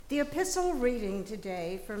The epistle reading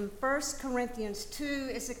today from 1 Corinthians 2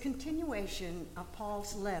 is a continuation of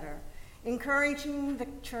Paul's letter, encouraging the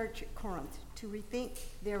church at Corinth to rethink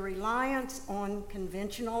their reliance on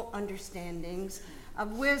conventional understandings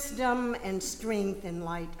of wisdom and strength in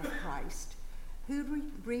light of Christ, who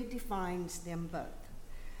redefines them both.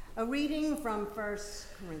 A reading from 1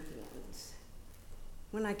 Corinthians.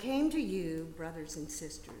 When I came to you, brothers and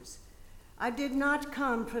sisters, I did not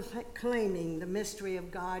come proclaiming the mystery of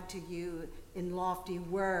God to you in lofty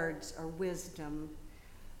words or wisdom,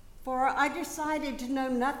 for I decided to know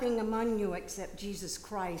nothing among you except Jesus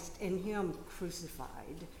Christ and him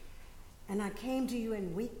crucified. And I came to you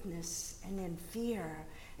in weakness and in fear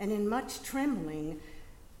and in much trembling.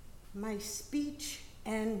 My speech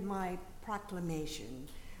and my proclamation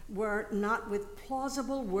were not with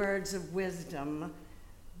plausible words of wisdom,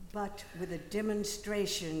 but with a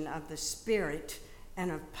demonstration of the Spirit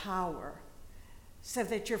and of power, so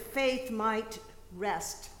that your faith might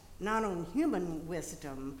rest not on human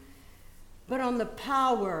wisdom, but on the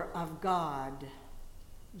power of God.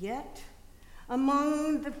 Yet,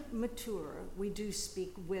 among the mature, we do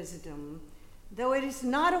speak wisdom, though it is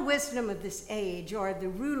not a wisdom of this age or the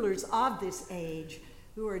rulers of this age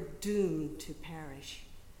who are doomed to perish.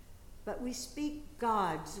 But we speak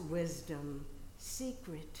God's wisdom,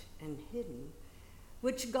 secret and hidden,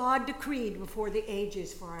 which God decreed before the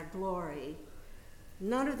ages for our glory.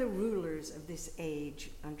 None of the rulers of this age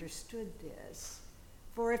understood this,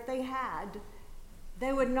 for if they had,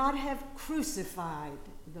 they would not have crucified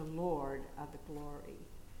the Lord of the glory.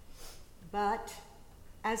 But,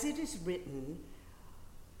 as it is written,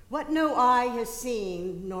 what no eye has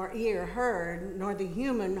seen, nor ear heard, nor the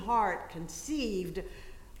human heart conceived,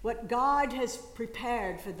 what God has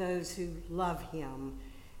prepared for those who love him.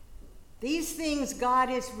 These things God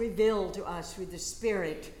has revealed to us through the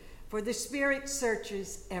Spirit, for the Spirit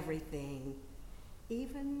searches everything,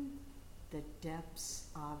 even the depths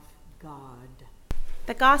of God.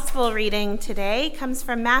 The gospel reading today comes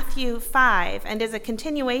from Matthew 5 and is a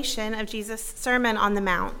continuation of Jesus' Sermon on the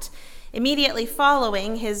Mount, immediately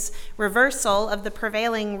following his reversal of the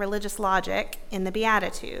prevailing religious logic in the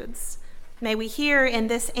Beatitudes. May we hear in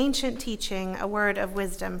this ancient teaching a word of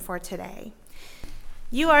wisdom for today.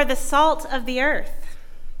 You are the salt of the earth,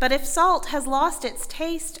 but if salt has lost its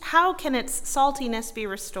taste, how can its saltiness be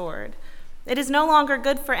restored? It is no longer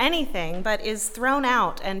good for anything, but is thrown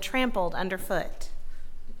out and trampled underfoot.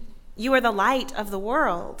 You are the light of the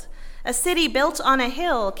world. A city built on a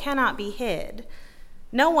hill cannot be hid.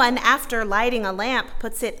 No one, after lighting a lamp,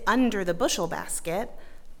 puts it under the bushel basket,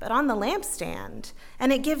 but on the lampstand,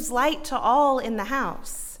 and it gives light to all in the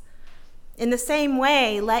house. In the same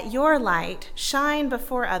way, let your light shine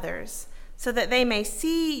before others, so that they may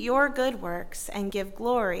see your good works and give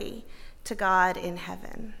glory to God in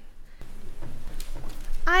heaven.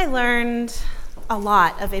 I learned a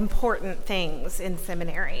lot of important things in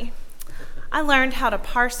seminary. I learned how to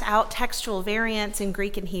parse out textual variants in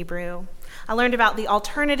Greek and Hebrew. I learned about the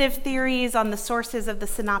alternative theories on the sources of the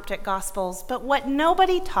synoptic gospels, but what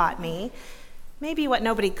nobody taught me, maybe what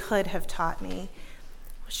nobody could have taught me,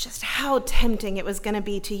 was just how tempting it was going to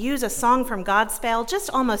be to use a song from Godspell just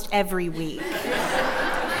almost every week.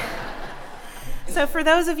 So for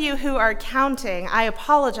those of you who are counting, I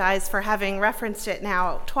apologize for having referenced it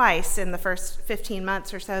now twice in the first 15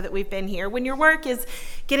 months or so that we've been here. When your work is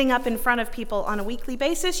getting up in front of people on a weekly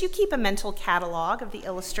basis, you keep a mental catalog of the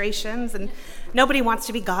illustrations, and nobody wants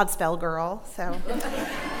to be Godspell girl, so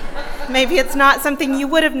maybe it's not something you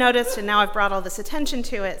would have noticed, and now I've brought all this attention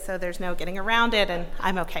to it, so there's no getting around it, and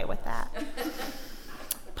I'm okay with that.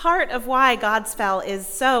 Part of why Godspell is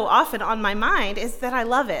so often on my mind is that I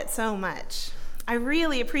love it so much. I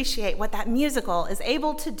really appreciate what that musical is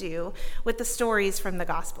able to do with the stories from the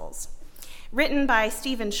Gospels. Written by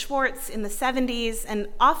Stephen Schwartz in the 70s and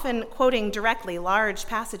often quoting directly large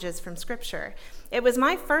passages from Scripture, it was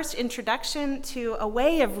my first introduction to a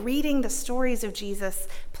way of reading the stories of Jesus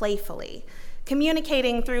playfully,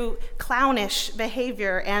 communicating through clownish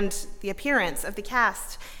behavior and the appearance of the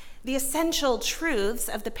cast the essential truths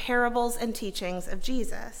of the parables and teachings of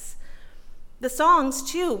Jesus. The songs,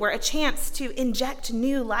 too, were a chance to inject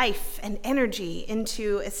new life and energy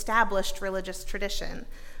into established religious tradition.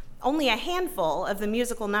 Only a handful of the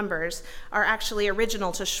musical numbers are actually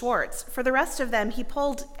original to Schwartz. For the rest of them, he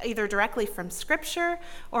pulled either directly from Scripture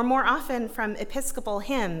or more often from Episcopal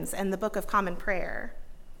hymns and the Book of Common Prayer.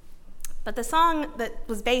 But the song that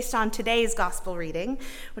was based on today's gospel reading,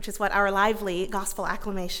 which is what our lively gospel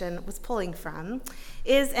acclamation was pulling from,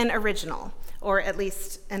 is an original, or at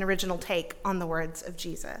least an original take on the words of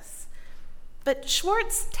Jesus. But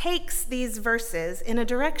Schwartz takes these verses in a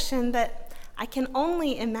direction that I can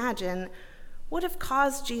only imagine would have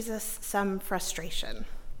caused Jesus some frustration,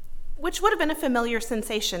 which would have been a familiar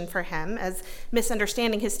sensation for him, as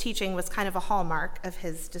misunderstanding his teaching was kind of a hallmark of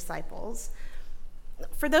his disciples.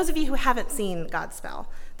 For those of you who haven't seen Godspell,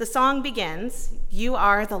 the song begins, "You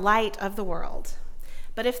are the light of the world."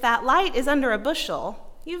 But if that light is under a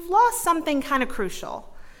bushel, you've lost something kind of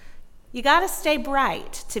crucial. You got to stay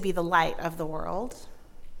bright to be the light of the world.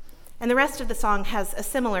 And the rest of the song has a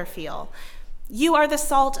similar feel. You are the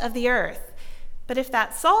salt of the earth. But if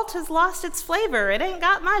that salt has lost its flavor, it ain't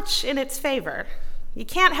got much in its favor. You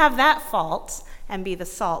can't have that fault and be the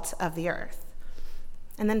salt of the earth.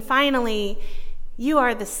 And then finally, you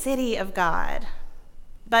are the city of God.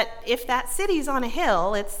 But if that city's on a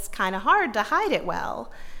hill, it's kind of hard to hide it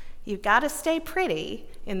well. You've got to stay pretty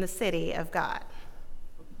in the city of God.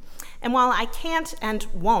 And while I can't and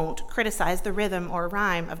won't criticize the rhythm or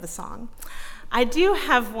rhyme of the song, I do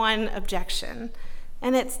have one objection,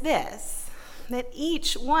 and it's this, that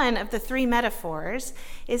each one of the three metaphors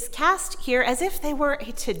is cast here as if they were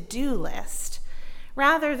a to-do list,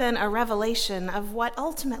 rather than a revelation of what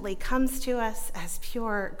ultimately comes to us as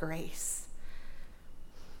pure grace.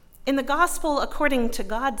 In the Gospel according to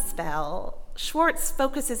Godspell, Schwartz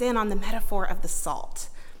focuses in on the metaphor of the salt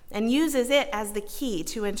and uses it as the key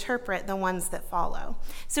to interpret the ones that follow.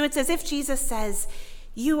 So it's as if Jesus says,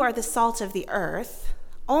 "You are the salt of the earth,"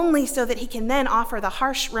 only so that he can then offer the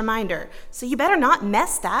harsh reminder, so you better not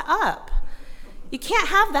mess that up. You can't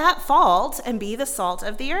have that fault and be the salt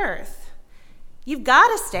of the earth. You've got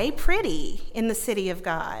to stay pretty in the city of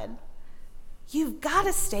God. You've got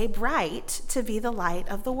to stay bright to be the light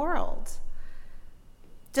of the world.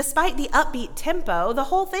 Despite the upbeat tempo, the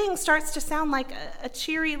whole thing starts to sound like a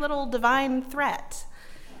cheery little divine threat.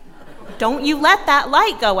 Don't you let that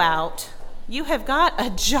light go out. You have got a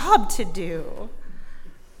job to do.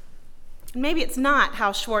 Maybe it's not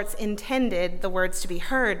how Schwartz intended the words to be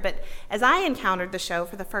heard, but as I encountered the show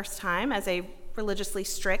for the first time as a religiously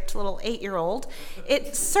strict little 8-year-old,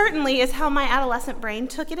 it certainly is how my adolescent brain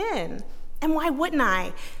took it in. And why wouldn't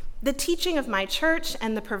I? The teaching of my church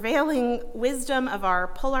and the prevailing wisdom of our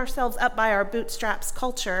pull ourselves up by our bootstraps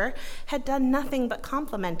culture had done nothing but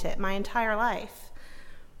complement it my entire life.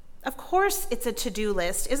 Of course it's a to-do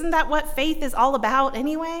list. Isn't that what faith is all about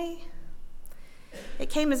anyway?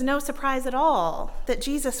 It came as no surprise at all that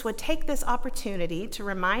Jesus would take this opportunity to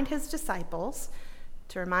remind his disciples,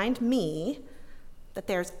 to remind me, that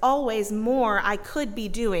there's always more I could be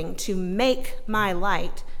doing to make my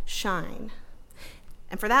light shine.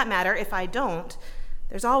 And for that matter, if I don't,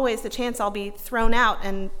 there's always the chance I'll be thrown out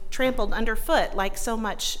and trampled underfoot like so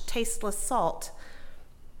much tasteless salt,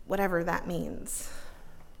 whatever that means.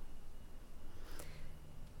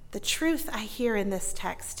 The truth I hear in this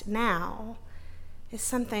text now is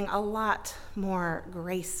something a lot more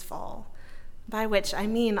graceful, by which I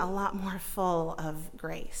mean a lot more full of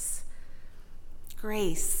grace.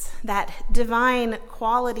 Grace, that divine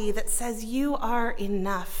quality that says you are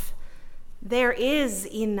enough. There is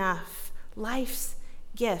enough. Life's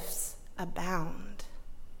gifts abound.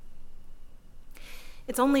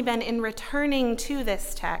 It's only been in returning to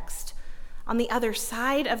this text, on the other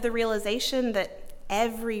side of the realization that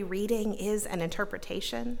every reading is an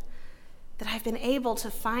interpretation, that I've been able to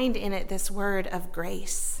find in it this word of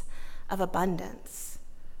grace, of abundance.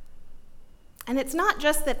 And it's not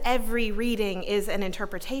just that every reading is an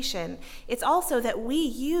interpretation, it's also that we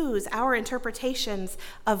use our interpretations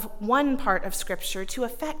of one part of Scripture to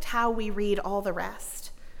affect how we read all the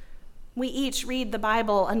rest. We each read the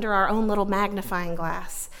Bible under our own little magnifying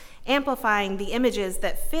glass, amplifying the images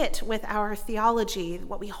that fit with our theology,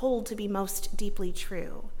 what we hold to be most deeply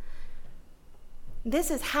true.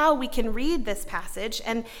 This is how we can read this passage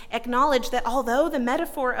and acknowledge that although the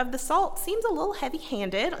metaphor of the salt seems a little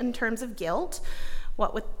heavy-handed in terms of guilt,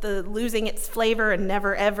 what with the losing its flavor and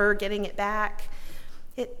never ever getting it back,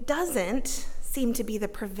 it doesn't seem to be the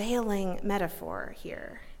prevailing metaphor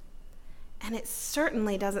here. And it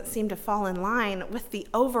certainly doesn't seem to fall in line with the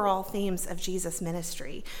overall themes of Jesus'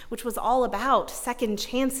 ministry, which was all about second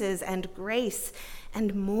chances and grace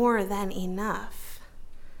and more than enough.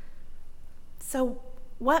 So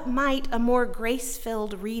what might a more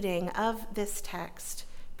grace-filled reading of this text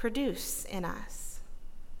produce in us?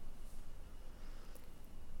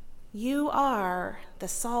 You are the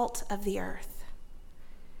salt of the earth.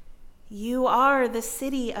 You are the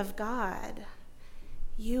city of God.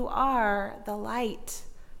 You are the light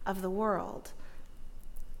of the world.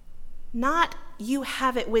 Not you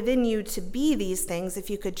have it within you to be these things if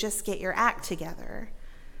you could just get your act together.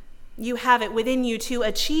 You have it within you to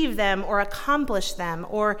achieve them or accomplish them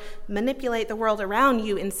or manipulate the world around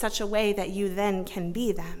you in such a way that you then can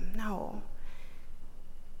be them. No.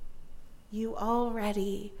 You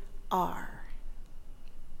already are.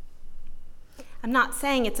 I'm not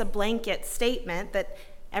saying it's a blanket statement that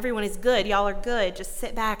everyone is good, y'all are good, just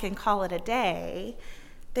sit back and call it a day.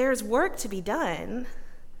 There's work to be done.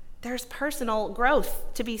 There's personal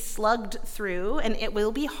growth to be slugged through, and it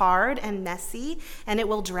will be hard and messy, and it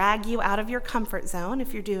will drag you out of your comfort zone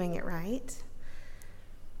if you're doing it right.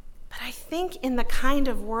 But I think in the kind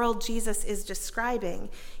of world Jesus is describing,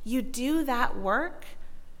 you do that work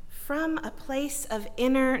from a place of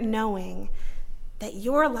inner knowing that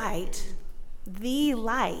your light, the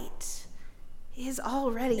light, is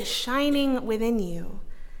already shining within you,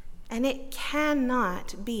 and it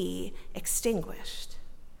cannot be extinguished.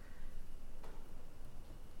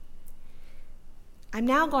 I'm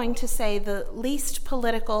now going to say the least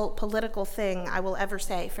political thing I will ever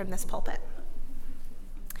say from this pulpit.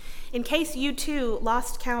 In case you too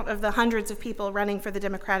lost count of the hundreds of people running for the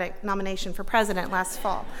Democratic nomination for president last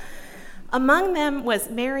fall, among them was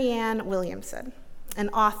Marianne Williamson, an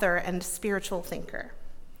author and spiritual thinker.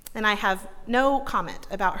 And I have no comment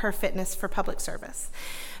about her fitness for public service.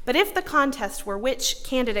 But if the contest were which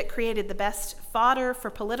candidate created the best fodder for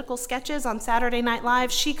political sketches on Saturday Night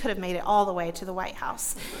Live, she could have made it all the way to the White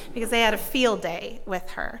House because they had a field day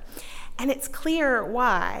with her. And it's clear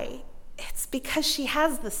why. It's because she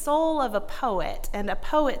has the soul of a poet and a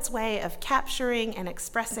poet's way of capturing and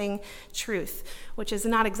expressing truth, which is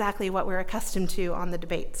not exactly what we're accustomed to on the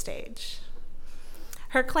debate stage.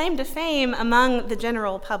 Her claim to fame among the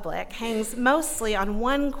general public hangs mostly on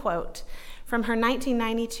one quote from her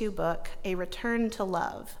 1992 book, A Return to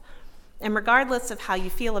Love. And regardless of how you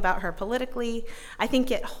feel about her politically, I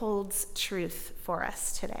think it holds truth for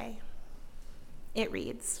us today. It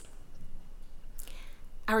reads,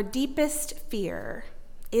 "Our deepest fear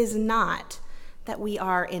is not that we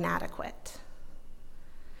are inadequate.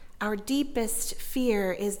 Our deepest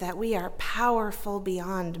fear is that we are powerful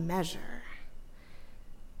beyond measure.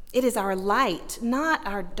 It is our light, not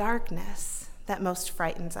our darkness, that most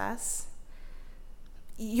frightens us.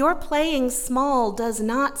 Your playing small does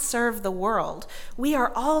not serve the world. We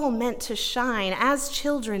are all meant to shine as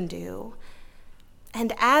children do.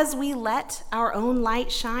 And as we let our own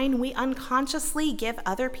light shine, we unconsciously give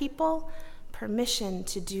other people permission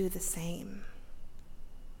to do the same."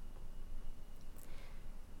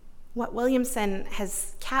 What Williamson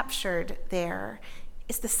has captured there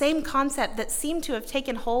is the same concept that seemed to have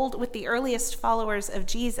taken hold with the earliest followers of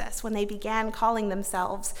Jesus when they began calling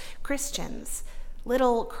themselves Christians,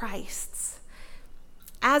 little Christs.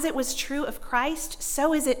 As it was true of Christ,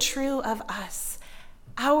 so is it true of us.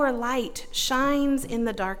 Our light shines in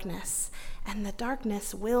the darkness, and the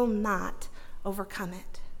darkness will not overcome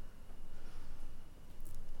it.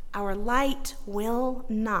 Our light will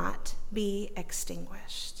not be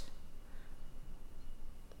extinguished.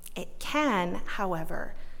 It can,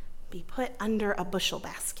 however, be put under a bushel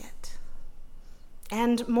basket.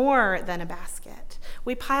 And more than a basket.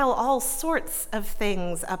 We pile all sorts of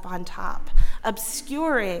things up on top,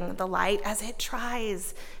 obscuring the light as it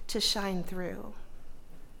tries to shine through.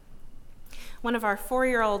 One of our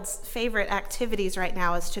 4-year-old's favorite activities right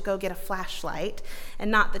now is to go get a flashlight,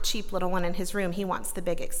 and not the cheap little one in his room. He wants the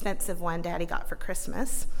big expensive one Daddy got for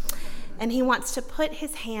Christmas. And he wants to put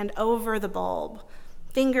his hand over the bulb,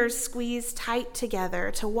 fingers squeezed tight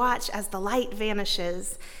together to watch as the light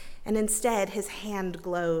vanishes, and instead his hand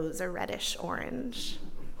glows a reddish orange.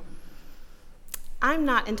 I'm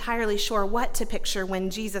not entirely sure what to picture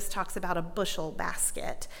when Jesus talks about a bushel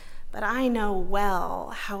basket, but I know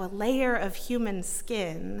well how a layer of human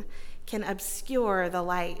skin can obscure the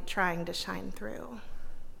light trying to shine through.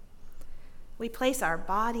 We place our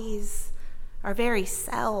bodies, our very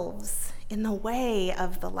selves, in the way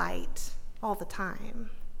of the light all the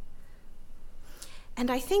time. And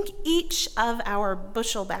I think each of our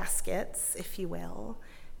bushel baskets, if you will,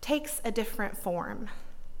 takes a different form.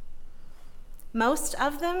 Most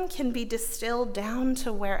of them can be distilled down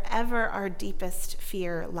to wherever our deepest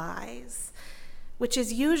fear lies, which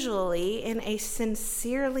is usually in a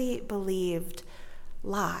sincerely believed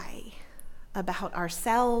lie about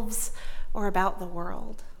ourselves or about the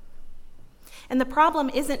world. And the problem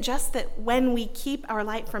isn't just that when we keep our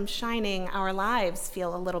light from shining, our lives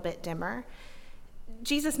feel a little bit dimmer.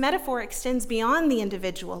 Jesus' metaphor extends beyond the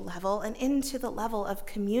individual level and into the level of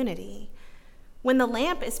community. When the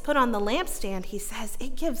lamp is put on the lampstand, he says,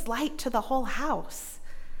 it gives light to the whole house.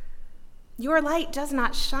 Your light does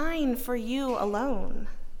not shine for you alone.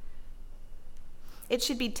 It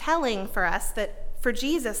should be telling for us that for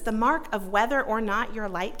Jesus, the mark of whether or not your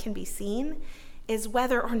light can be seen is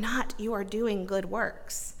whether or not you are doing good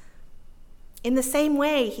works. In the same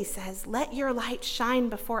way, he says, let your light shine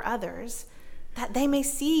before others, that they may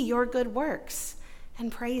see your good works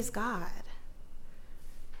and praise God.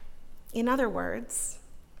 In other words,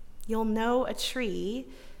 you'll know a tree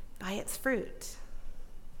by its fruit.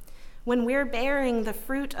 When we're bearing the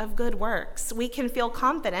fruit of good works, we can feel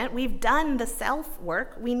confident we've done the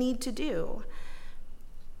self-work we need to do.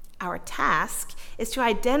 Our task is to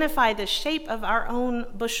identify the shape of our own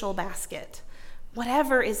bushel basket,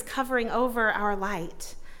 whatever is covering over our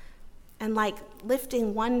light, and like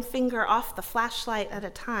lifting one finger off the flashlight at a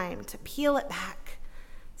time to peel it back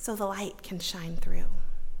so the light can shine through.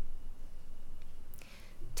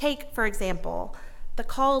 Take, for example, the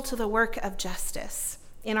call to the work of justice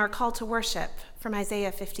in our call to worship from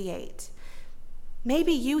Isaiah 58.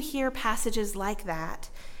 Maybe you hear passages like that,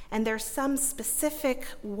 and there's some specific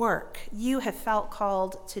work you have felt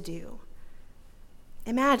called to do.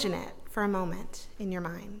 Imagine it for a moment in your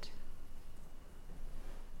mind.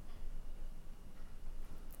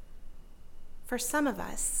 For some of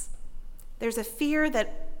us, there's a fear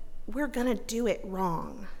that we're going to do it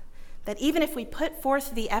wrong, that even if we put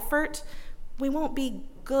forth the effort, we won't be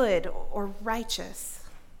good or righteous.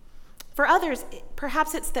 For others,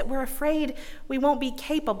 perhaps it's that we're afraid we won't be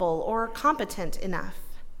capable or competent enough.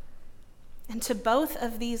 And to both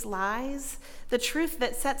of these lies, the truth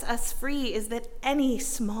that sets us free is that any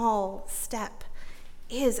small step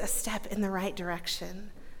is a step in the right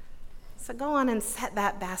direction. So go on and set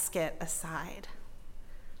that basket aside.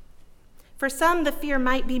 For some, the fear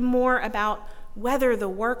might be more about whether the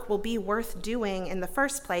work will be worth doing in the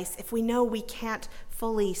first place if we know we can't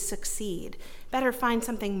fully succeed. Better find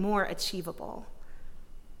something more achievable.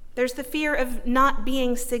 There's the fear of not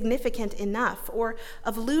being significant enough or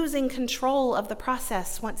of losing control of the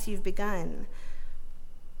process once you've begun.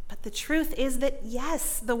 But the truth is that,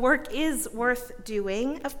 yes, the work is worth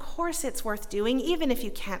doing. Of course it's worth doing, even if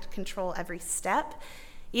you can't control every step,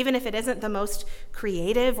 even if it isn't the most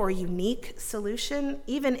creative or unique solution,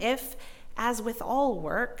 even if, as with all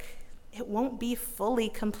work, it won't be fully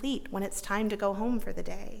complete when it's time to go home for the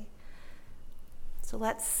day. So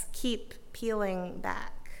let's keep peeling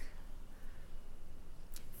back.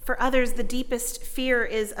 For others, the deepest fear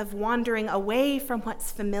is of wandering away from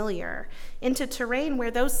what's familiar into terrain where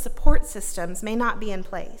those support systems may not be in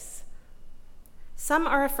place. Some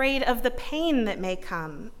are afraid of the pain that may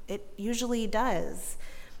come. It usually does.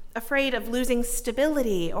 Afraid of losing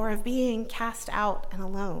stability or of being cast out and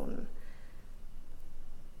alone.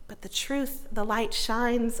 But the truth, the light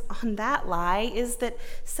shines on that lie, is that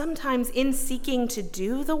sometimes in seeking to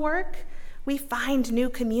do the work, we find new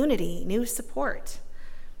community, new support.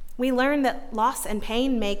 We learn that loss and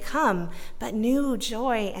pain may come, but new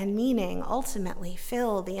joy and meaning ultimately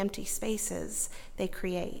fill the empty spaces they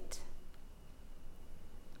create.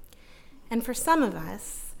 And for some of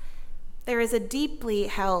us, there is a deeply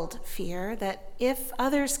held fear that if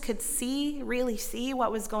others could really see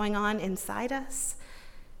what was going on inside us,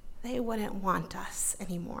 they wouldn't want us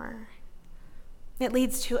anymore. It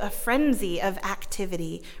leads to a frenzy of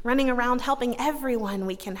activity, running around helping everyone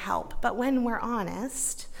we can help. But when we're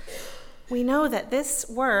honest, we know that this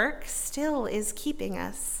work still is keeping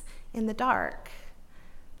us in the dark.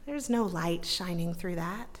 There's no light shining through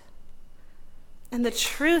that. And the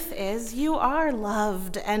truth is, you are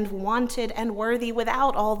loved and wanted and worthy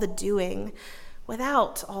without all the doing,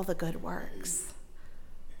 without all the good works.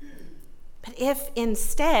 But if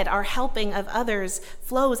instead our helping of others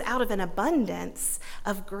flows out of an abundance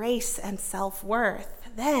of grace and self-worth,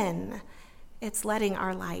 then it's letting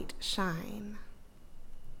our light shine.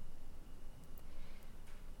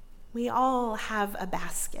 We all have a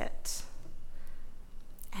basket,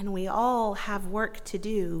 and we all have work to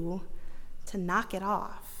do to knock it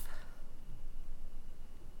off.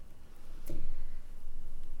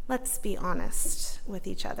 Let's be honest with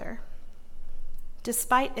each other.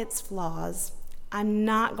 Despite its flaws, I'm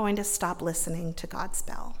not going to stop listening to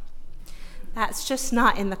Godspell. That's just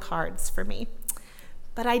not in the cards for me.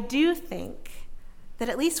 But I do think that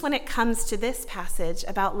at least when it comes to this passage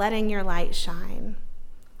about letting your light shine,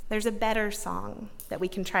 there's a better song that we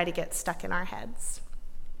can try to get stuck in our heads.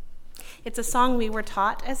 It's a song we were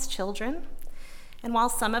taught as children, and while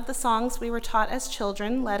some of the songs we were taught as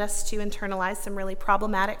children led us to internalize some really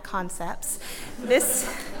problematic concepts,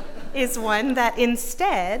 this is one that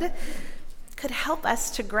instead could help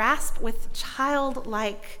us to grasp with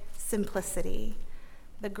childlike simplicity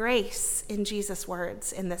the grace in Jesus'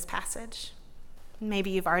 words in this passage.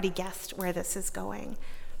 Maybe you've already guessed where this is going.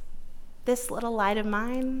 This little light of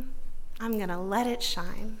mine, I'm going to let it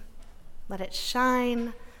shine. Let it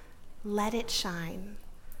shine. Let it shine.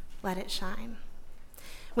 Let it shine.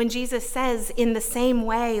 When Jesus says, in the same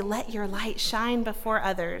way, let your light shine before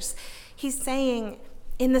others, he's saying,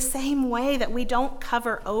 in the same way that we don't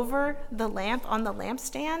cover over the lamp on the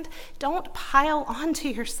lampstand, don't pile onto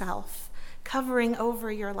yourself, covering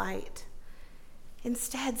over your light.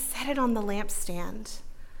 Instead, set it on the lampstand.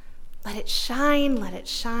 Let it shine, let it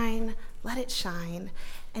shine, let it shine,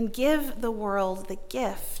 and give the world the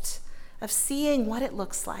gift of seeing what it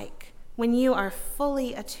looks like when you are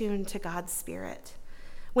fully attuned to God's Spirit,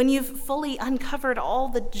 when you've fully uncovered all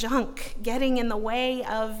the junk getting in the way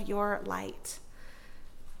of your light,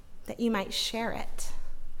 that you might share it,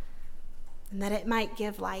 and that it might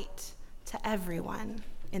give light to everyone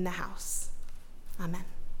in the house. Amen.